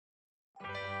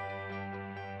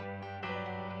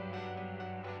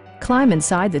climb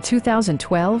inside the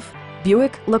 2012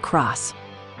 Buick LaCrosse.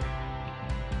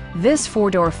 This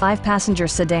four-door, five-passenger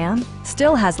sedan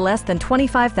still has less than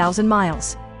 25,000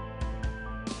 miles.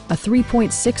 A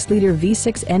 3.6-liter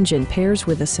V6 engine pairs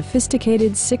with a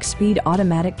sophisticated six-speed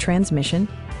automatic transmission,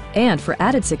 and for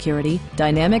added security,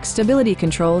 dynamic stability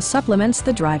control supplements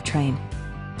the drivetrain.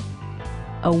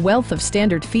 A wealth of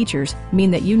standard features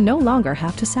mean that you no longer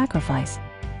have to sacrifice,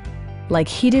 like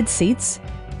heated seats,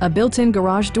 a built-in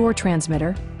garage door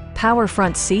transmitter, power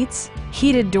front seats,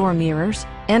 heated door mirrors,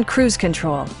 and cruise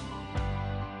control.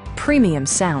 Premium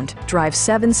sound drives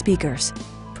 7 speakers,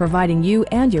 providing you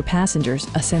and your passengers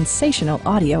a sensational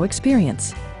audio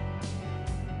experience.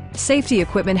 Safety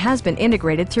equipment has been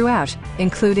integrated throughout,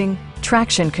 including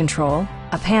traction control,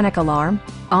 a panic alarm,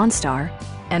 OnStar,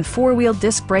 and 4-wheel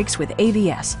disc brakes with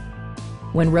ABS.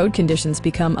 When road conditions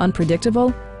become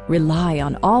unpredictable, rely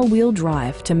on all-wheel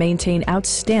drive to maintain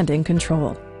outstanding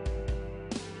control.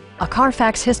 A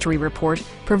Carfax history report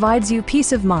provides you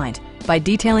peace of mind by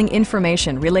detailing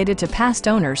information related to past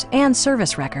owners and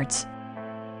service records.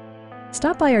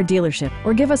 Stop by our dealership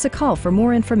or give us a call for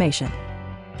more information.